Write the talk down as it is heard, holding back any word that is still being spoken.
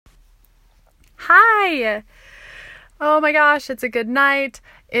Hi! Oh my gosh, it's a good night.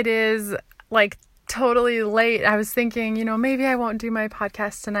 It is like totally late. I was thinking, maybe I won't do my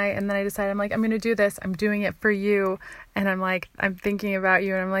podcast tonight. And then I decided, I'm going to do this. I'm doing it for you. And I'm thinking about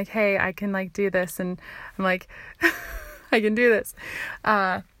you. And I'm like, hey, I can do this. And I'm like, I can do this.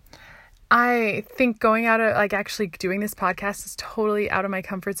 I think going out of actually doing this podcast is totally out of my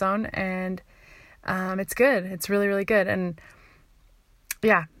comfort zone. And it's good. It's really, really good. And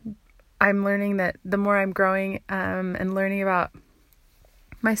yeah, I'm learning that the more I'm growing and learning about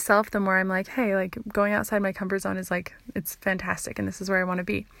myself, the more I'm like, hey, going outside my comfort zone is it's fantastic. And this is where I want to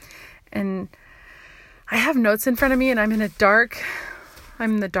be. And I have notes in front of me and I'm in the dark.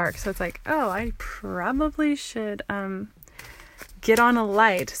 So it's I probably should get on a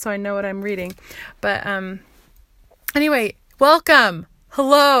light so I know what I'm reading. But anyway, welcome.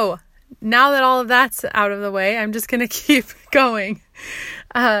 Hello. Now that all of that's out of the way, I'm just going to keep going.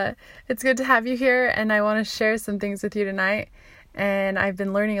 It's good to have you here, and I want to share some things with you tonight. And I've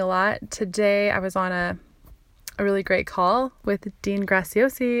been learning a lot. Today I was on a really great call with Dean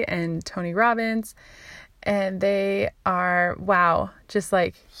Graziosi and Tony Robbins, and they are, just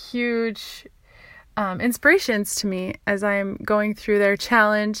huge inspirations to me as I'm going through their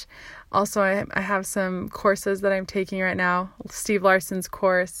challenge. Also, I have some courses that I'm taking right now. Steve Larson's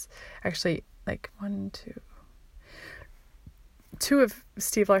course, actually two of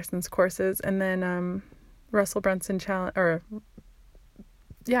Steve Larson's courses, and then Russell Brunson challenge,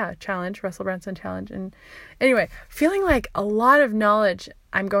 Russell Brunson challenge. And anyway, feeling like a lot of knowledge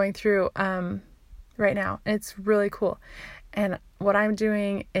I'm going through right now, and it's really cool. And what I'm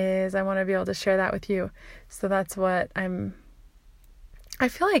doing is I want to be able to share that with you. So that's what I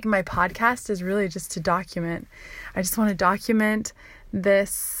feel like my podcast is really just to document. I just want to document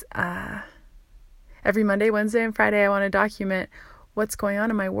this every Monday, Wednesday, and Friday. I want to document what's going on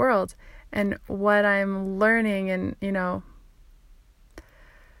in my world and what I'm learning, and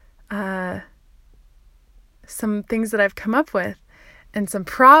some things that I've come up with and some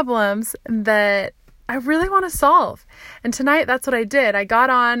problems that I really want to solve. And tonight, that's what I did. I got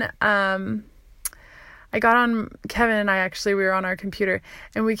on Kevin and I, we were on our computer,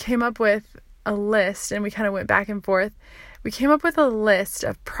 and we came up with a list, and we kind of went back and forth. We came up with a list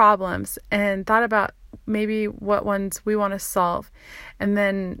of problems and thought about maybe what ones we want to solve. And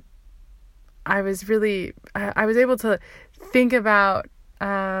then I was able to think about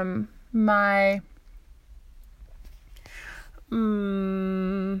some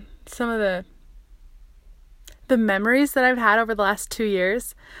of the memories that I've had over the last 2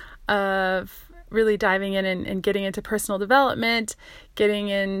 years of really diving in and getting into personal development, getting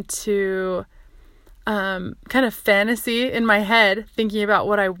into kind of fantasy in my head, thinking about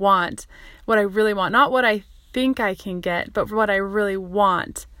what I want, what I really want, not what I think I can get, but what I really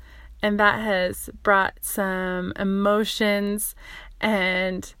want. And that has brought some emotions,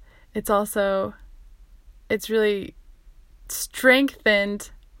 and it's really strengthened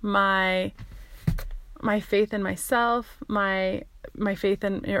my faith in myself, my faith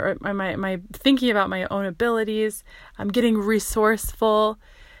in my thinking about my own abilities. I'm getting resourceful,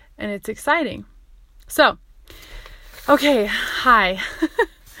 and it's exciting. So, okay, hi.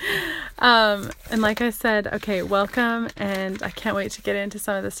 And like I said, okay, welcome, and I can't wait to get into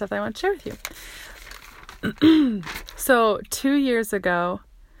some of the stuff that I want to share with you. So 2 years ago,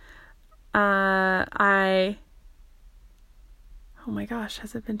 oh my gosh,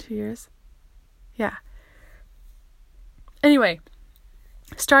 has it been 2 years? Yeah. Anyway,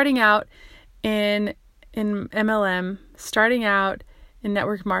 starting out in MLM, starting out in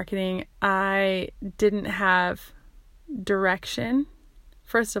network marketing, I didn't have direction.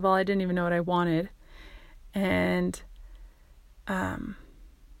 First of all, I didn't even know what I wanted. And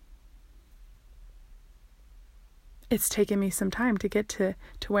it's taken me some time to get to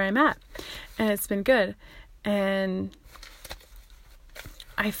where I'm at. And it's been good. And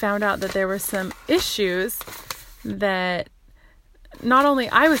I found out that there were some issues that not only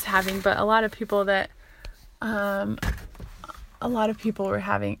I was having, but a lot of people were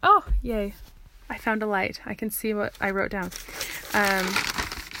having. Oh, yay. I found a light. I can see what I wrote down.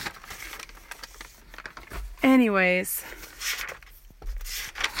 Anyways,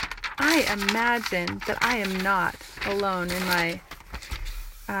 I imagine that I am not alone in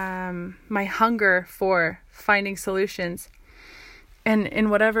my hunger for finding solutions. And in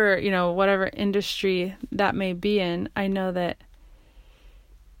whatever industry that may be in, I know that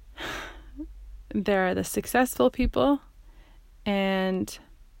there are the successful people, and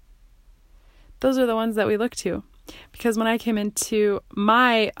those are the ones that we look to. Because when I came into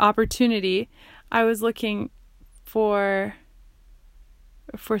my opportunity, I was looking for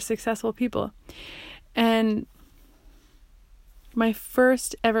successful people. And my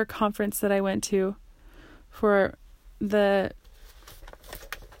first ever conference that I went to for the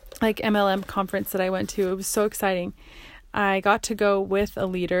MLM conference that I went to, it was so exciting. I got to go with a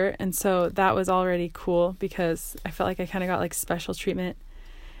leader, and so that was already cool because I felt like I kind of got special treatment.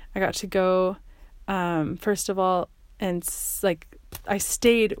 I got to go first of all, and I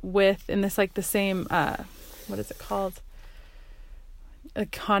stayed in this the same what is it called? A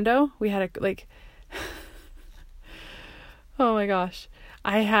condo. We had oh my gosh.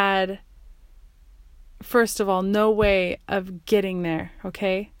 I had, first of all, no way of getting there,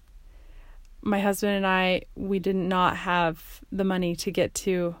 okay? My husband and I, we did not have the money to get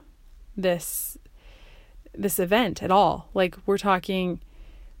to this event at all. We're talking,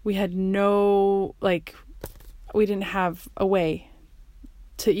 we had no, we didn't have a way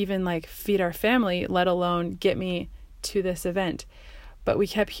to even feed our family, let alone get me to this event. But we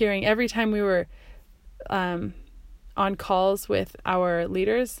kept hearing every time we were on calls with our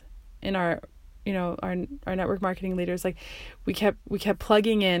leaders in our network marketing leaders, we kept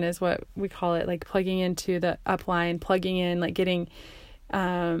plugging in, is what we call it, plugging into the upline, plugging in, getting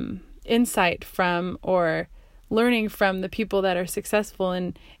insight from or learning from the people that are successful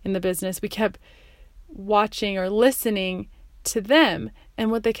in the business. We kept watching or listening to them,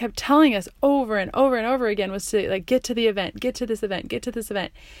 and what they kept telling us over and over and over again was to get to the event, get to this event, get to this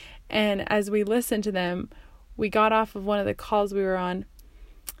event. And as we listened to them, we got off of one of the calls we were on,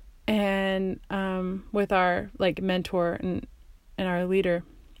 and with our mentor and our leader,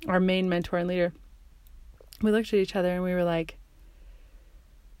 our main mentor and leader, we looked at each other and we were like,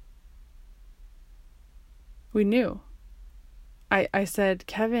 we knew. I said,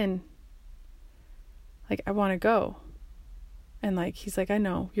 Kevin, I want to go. And he's like, I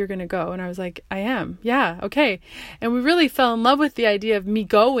know you're going to go. And I was like, I am. Yeah. Okay. And we really fell in love with the idea of me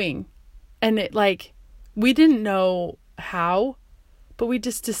going. And it we didn't know how, but we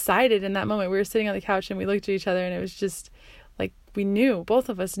just decided in that moment. We were sitting on the couch and we looked at each other, and it was just we knew, both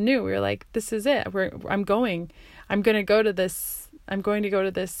of us knew. We were like, this is it. I'm going to go to this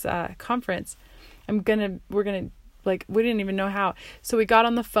conference. we didn't even know how. So we got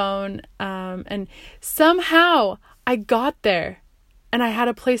on the phone, and somehow I got there and I had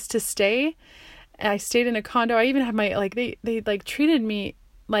a place to stay. I stayed in a condo. I even had my, they treated me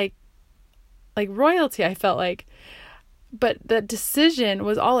like royalty, I felt like. But the decision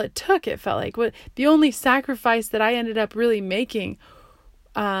was all it took, it felt like. The only sacrifice that I ended up really making,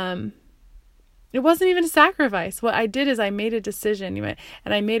 it wasn't even a sacrifice. What I did is I made a decision,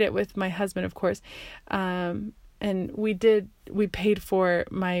 and I made it with my husband, of course. And we paid for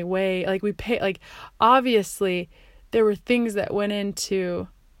my way. Obviously there were things that went into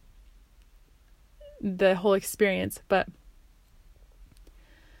the whole experience, but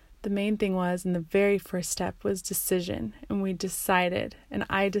the main thing was, and the very first step was decision. And we decided, and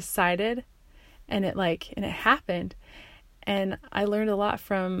I decided, and it happened. And I learned a lot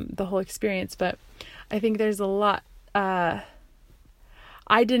from the whole experience, but I think there's a lot, I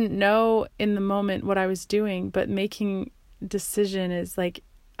didn't know in the moment what I was doing, but making decision is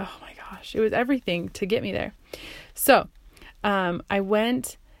oh my gosh, it was everything to get me there. So, I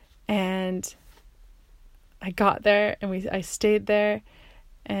went and I got there, and I stayed there,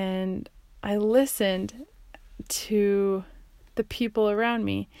 and I listened to the people around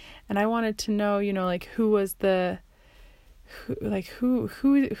me, and I wanted to know, who are the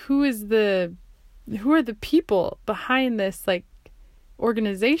people behind this,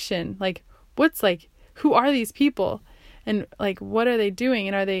 organization? Who are these people? And what are they doing?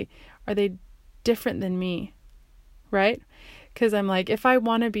 And are they different than me? Right? Because I'm if I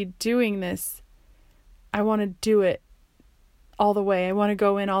want to be doing this, I want to do it all the way. I want to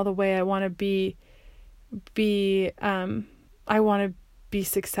go in all the way. I want to be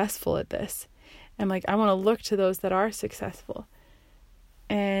successful at this. And I want to look to those that are successful.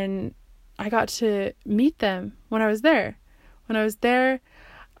 And I got to meet them when I was there. When I was there,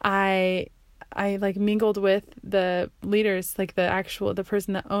 I mingled with the leaders, the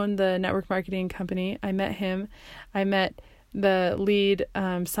person that owned the network marketing company. I met him. I met the lead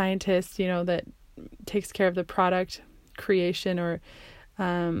scientist, that takes care of the product creation or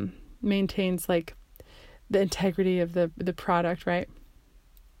maintains the integrity of the product, right?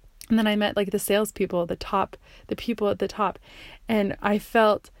 And then I met the salespeople, the people at the top, and I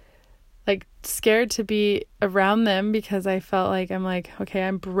felt scared to be around them because I felt okay,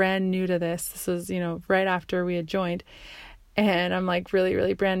 I'm brand new to this. This was, right after we had joined, and I'm really,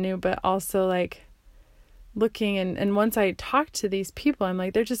 really brand new, but also looking, and once I talked to these people, I'm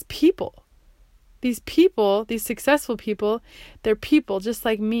they're just people. these people, these successful people, they're people just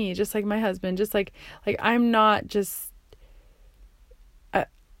like me, just like my husband, just like I'm not just,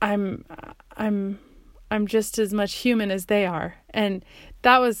 I'm just as much human as they are. And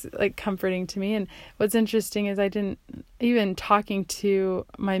that was like comforting to me. And what's interesting is I didn't even talking to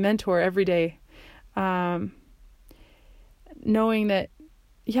my mentor every day, knowing that,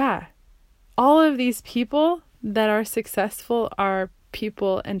 yeah, all of these people that are successful are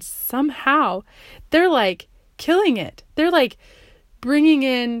people, and somehow they're like killing it. They're like bringing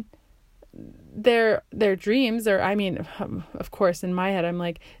in their dreams, or I mean, of course, in my head, I'm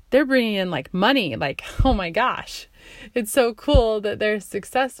like, they're bringing in like money, like, oh my gosh, it's so cool that they're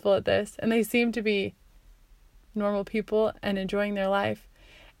successful at this, and they seem to be normal people and enjoying their life.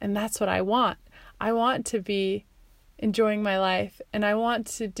 And that's what I want. I want to be enjoying my life, and I want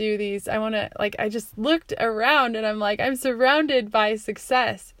to do these. I want to, like, I just looked around and I'm like, I'm surrounded by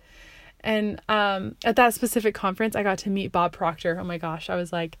success. And at that specific conference, I got to meet Bob Proctor. Oh my gosh, I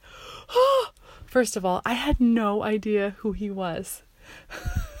was like, oh, first of all, I had no idea who he was.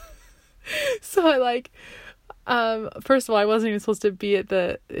 So I like, first of all, I wasn't even supposed to be at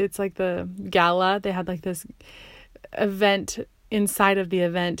it's like the gala. They had like this event inside of the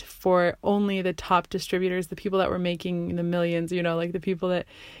event for only the top distributors, the people that were making the millions, you know, like the people that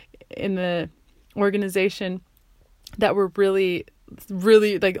in the organization that were really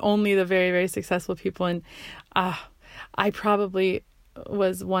like only the very, very successful people. And I probably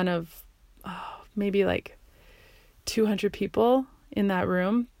was one of maybe like 200 people in that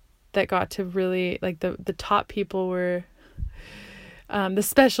room that got to really, like, the top people were the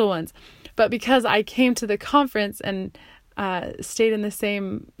special ones. But because I came to the conference and stayed in the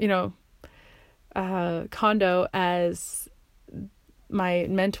same, you know, condo as my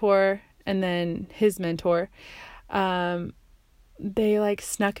mentor and then his mentor, they like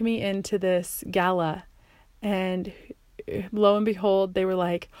snuck me into this gala, and lo and behold, they were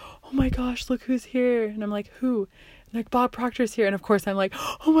like, oh my gosh, look who's here. And I'm like, who? And like, Bob Proctor's here. And of course I'm like,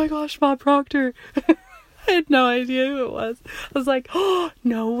 oh my gosh, Bob Proctor. I had no idea who it was. I was like, oh,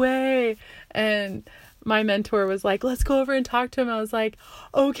 no way. And my mentor was like, let's go over and talk to him. I was like,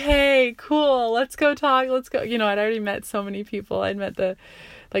 okay, cool. Let's go talk. Let's go. You know, I'd already met so many people. I'd met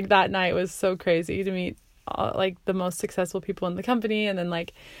that night was so crazy to meet like the most successful people in the company. And then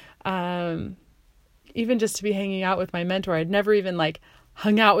like, even just to be hanging out with my mentor. I'd never even like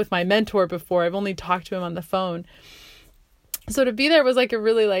hung out with my mentor before. I've only talked to him on the phone. So to be there was like a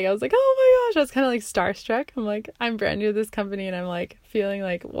really, like, I was like, oh my gosh, I was kind of like starstruck. I'm like, I'm brand new to this company, and I'm like feeling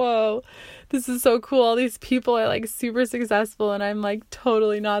like, whoa, this is so cool. All these people are like super successful, and I'm like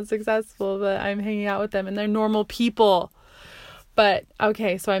totally not successful, but I'm hanging out with them and they're normal people. But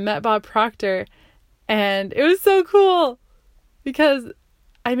okay, so I met Bob Proctor, and it was so cool because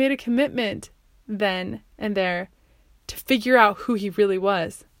I made a commitment then and there to figure out who he really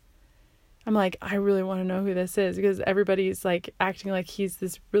was. I'm like, I really want to know who this is, because everybody's like acting like he's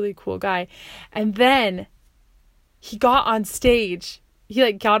this really cool guy. And then he got on stage.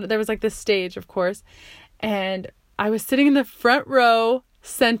 There was like this stage, of course. And I was sitting in the front row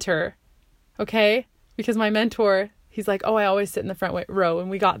center. Okay. Because my mentor, he's like, oh, I always sit in the front row. And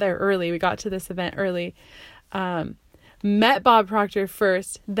we got there early. We got to this event early. Met Bob Proctor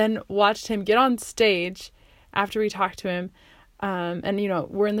first, then watched him get on stage after we talked to him. And you know,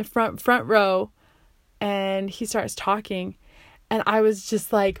 we're in the front row, and he starts talking, and I was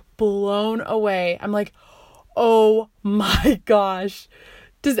just like blown away. I'm like, oh my gosh,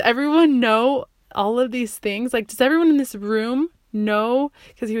 does everyone know all of these things? Like, does everyone in this room know?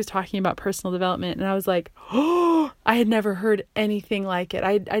 Because he was talking about personal development, and I was like, oh, I had never heard anything like it.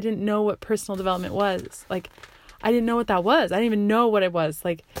 I didn't know what personal development was. Like, I didn't know what that was. I didn't even know what it was.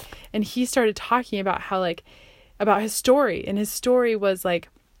 Like, and he started talking about how, like, about his story. And his story was like,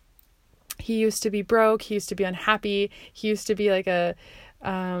 he used to be broke. He used to be unhappy. He used to be like a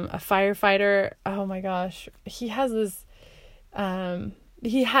firefighter. Oh my gosh. He has this,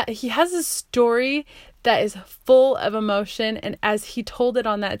 he has this story that is full of emotion. And as he told it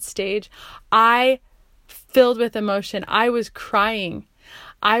on that stage, I filled with emotion. I was crying.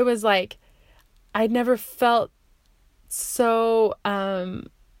 I was like, I'd never felt so,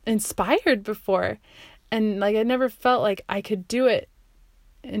 inspired before. And like, I never felt like I could do it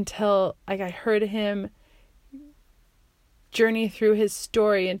until like I heard him journey through his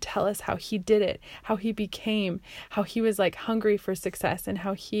story and tell us how he did it, how he became, how he was like hungry for success, and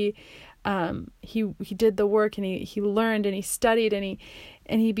how he did the work, and he learned, and he studied,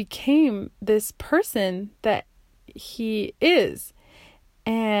 and he became this person that he is,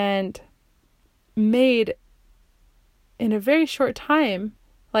 and made in a very short time,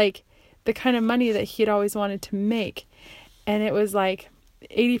 like, the kind of money that he'd always wanted to make. And it was like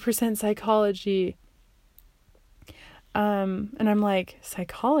 80% psychology. And I'm like,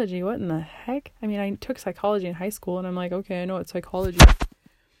 psychology? What in the heck? I mean, I took psychology in high school, and I'm like, okay, I know what psychology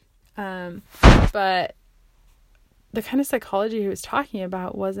is. But the kind of psychology he was talking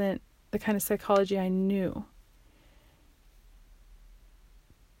about wasn't the kind of psychology I knew.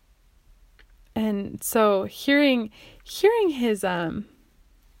 And so hearing his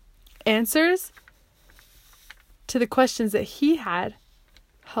answers to the questions that he had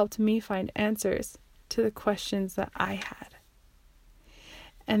helped me find answers to the questions that I had.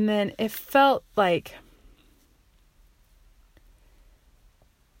 And then it felt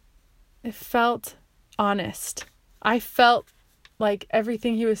honest. I felt like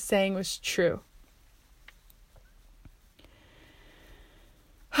everything he was saying was true.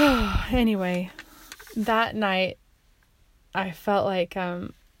 Anyway, that night I felt like I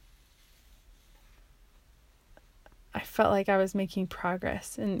was making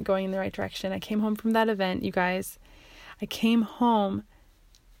progress and going in the right direction. I came home from that event, you guys. I came home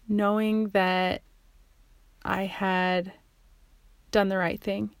knowing that I had done the right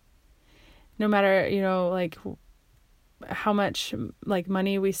thing. No matter, how much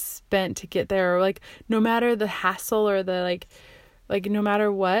money we spent to get there, or no matter the hassle or the no matter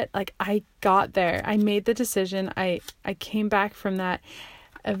what, I got there. I made the decision. I came back from that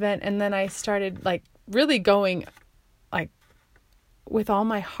event, and then I started really going with all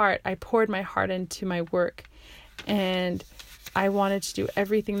my heart. I poured my heart into my work, and I wanted to do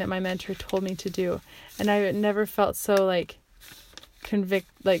everything that my mentor told me to do. And I never felt so I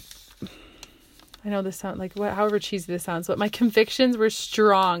know this sounds however cheesy this sounds, but my convictions were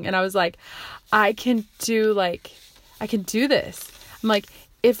strong, and I was like, I can do this. I'm like,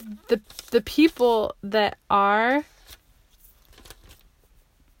 if the people that are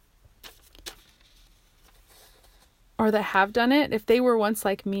or that have done it, if they were once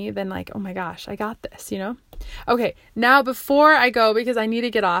like me, then oh my gosh, I got this, Okay, now before I go, because I need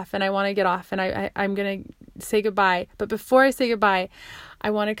to get off, and I want to get off, and I'm going to say goodbye. But before I say goodbye, I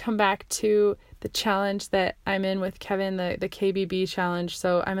want to come back to the challenge that I'm in with Kevin, the KBB challenge.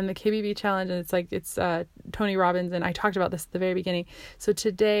 So I'm in the KBB challenge, and it's Tony Robbins, and I talked about this at the very beginning. So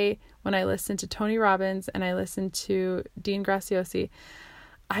today, when I listened to Tony Robbins and I listened to Dean Graziosi,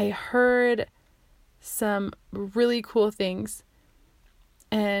 I heard some really cool things,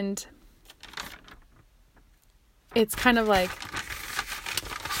 and it's kind of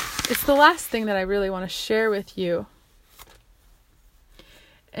it's the last thing that I really want to share with you.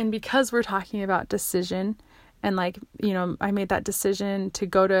 And because we're talking about decision, and I made that decision to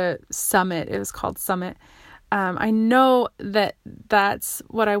go to Summit. It was called Summit. I know that that's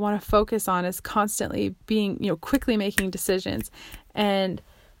what I want to focus on, is constantly being, quickly making decisions, and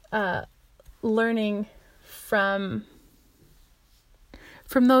learning from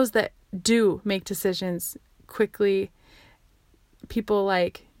those that do make decisions quickly. People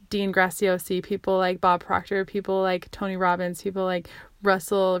like Dean Graziosi, people like Bob Proctor, people like Tony Robbins, people like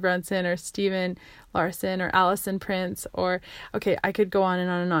Russell Brunson or Steven Larson or Allison Prince, or I could go on and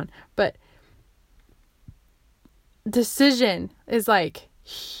on and on. But decision is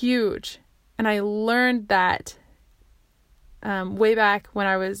huge. And I learned that way back when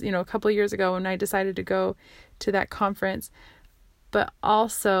I was, a couple of years ago, when I decided to go to that conference. But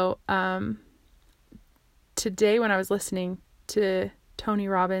also today, when I was listening to Tony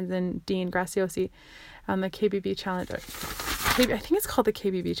Robbins and Dean Graziosi on the KBB challenge, I think it's called the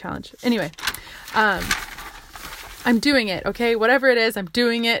KBB challenge. Anyway, I'm doing it. Okay. Whatever it is, I'm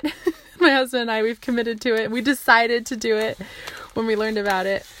doing it. My husband and I, we've committed to it. We decided to do it when we learned about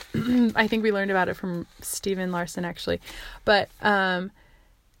it. I think we learned about it from Steven Larson, actually. But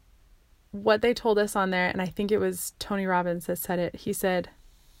what they told us on there, and I think it was Tony Robbins that said it, he said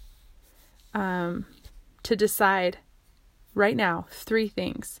to decide right now 3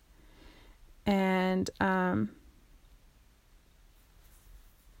 things. And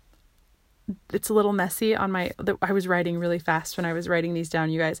it's a little messy on I was writing really fast when I was writing these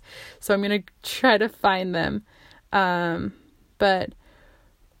down, you guys. So I'm going to try to find them. But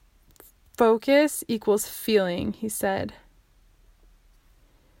focus equals feeling, he said.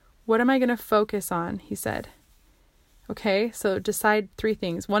 What am I going to focus on? He said. Okay, so decide 3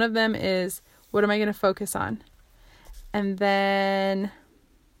 things. One of them is, what am I going to focus on? And then,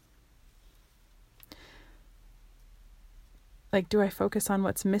 do I focus on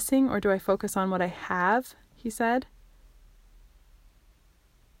what's missing, or do I focus on what I have? He said.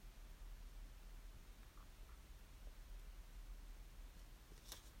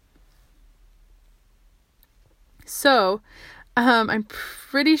 So, I'm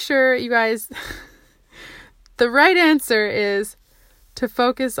pretty sure you guys, the right answer is to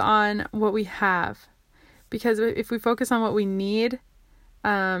focus on what we have. Because if we focus on what we need,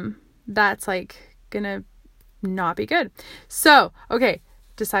 that's like gonna not be good. So, okay,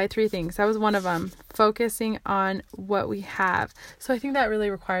 decide 3 things. That was one of them. Focusing on what we have. So I think that really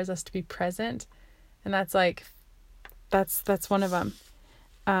requires us to be present. And that's like, that's one of them.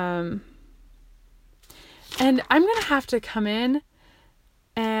 And I'm going to have to come in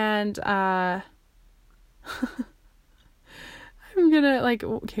and, I'm going to like,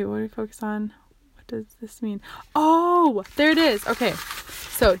 okay, what do we focus on? What does this mean? Oh, there it is. Okay.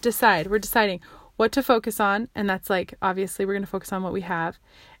 So decide. We're deciding what to focus on. And that's like, obviously we're going to focus on what we have.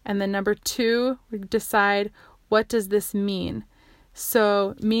 And then number 2, we decide, what does this mean?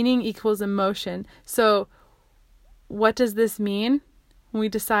 So meaning equals emotion. So what does this mean? When we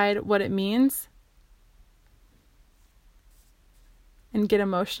decide what it means and get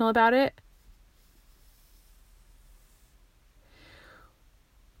emotional about it,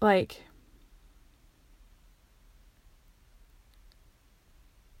 like,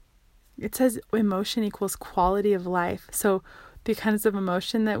 it says emotion equals quality of life. So the kinds of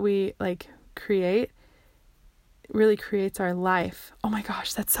emotion that we like create really creates our life. Oh my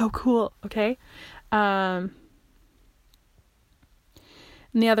gosh, that's so cool. Okay. And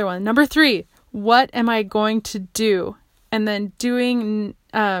the other one, number 3, what am I going to do? And then doing,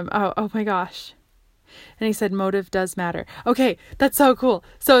 oh my gosh. And he said, motive does matter. Okay. That's so cool.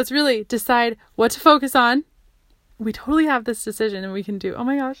 So it's really decide what to focus on. We totally have this decision and we can do, oh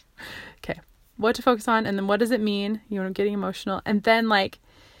my gosh. Okay. What to focus on. And then what does it mean? You know, getting emotional. And then like,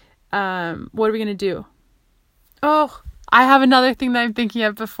 what are we going to do? Oh, I have another thing that I'm thinking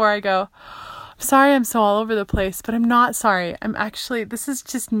of before I go. I'm sorry I'm so all over the place, but I'm not sorry. I'm actually, this is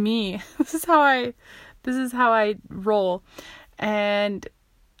just me. This is how I roll. And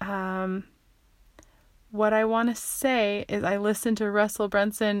what I want to say is I listened to Russell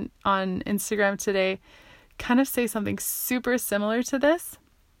Brunson on Instagram today kind of say something super similar to this.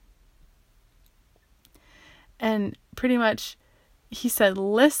 And pretty much he said,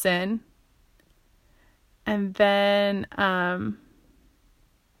 listen, and then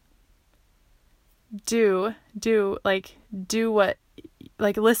do what,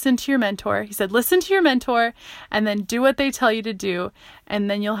 like, listen to your mentor. He said, listen to your mentor and then do what they tell you to do, and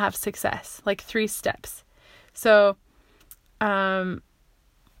then you'll have success. Like 3 steps. So,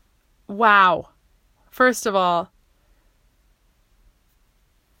 wow. First of all,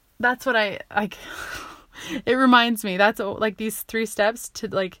 that's what I like. It reminds me, that's like these 3 steps to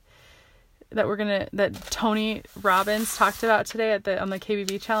like, that Tony Robbins talked about today on the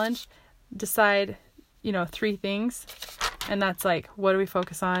KBB challenge. Decide, 3 things. And that's like, what do we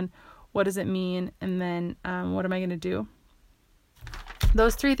focus on? What does it mean? And then, what am I going to do?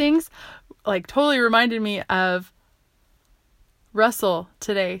 Those 3 things like totally reminded me of Russell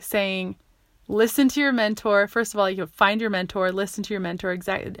today saying, listen to your mentor. First of all, you find your mentor, listen to your mentor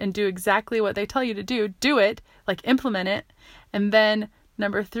and do exactly what they tell you to do. Do it, like implement it. And then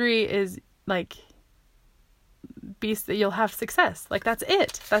number 3 is like, you'll have success. Like that's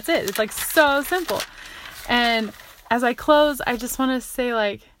it. It's like so simple. And as I close, I just want to say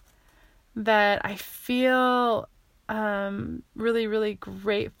like that I feel really, really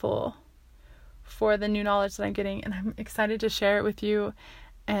grateful for the new knowledge that I'm getting, and I'm excited to share it with you.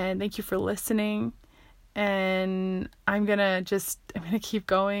 And thank you for listening. And I'm gonna keep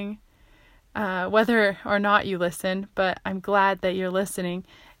going, whether or not you listen, but I'm glad that you're listening.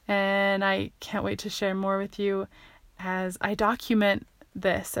 And I can't wait to share more with you as I document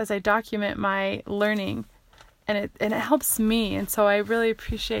this, as I document my learning, and it helps me. And so I really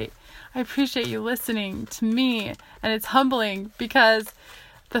appreciate you listening to me, and it's humbling because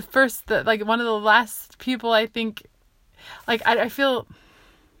one of the last people I think, like, I feel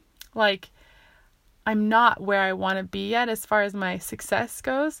like I'm not where I want to be yet as far as my success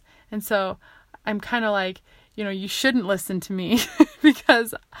goes. And so I'm kind of like, you shouldn't listen to me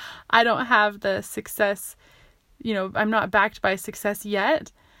because I don't have the success, I'm not backed by success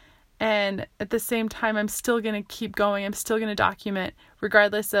yet. And at the same time, I'm still going to keep going. I'm still going to document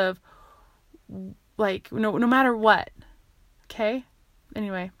regardless of like, no matter what. Okay.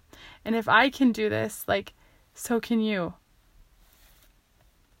 Anyway. And if I can do this, like, so can you.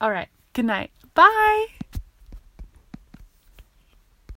 All right. Good night. Bye.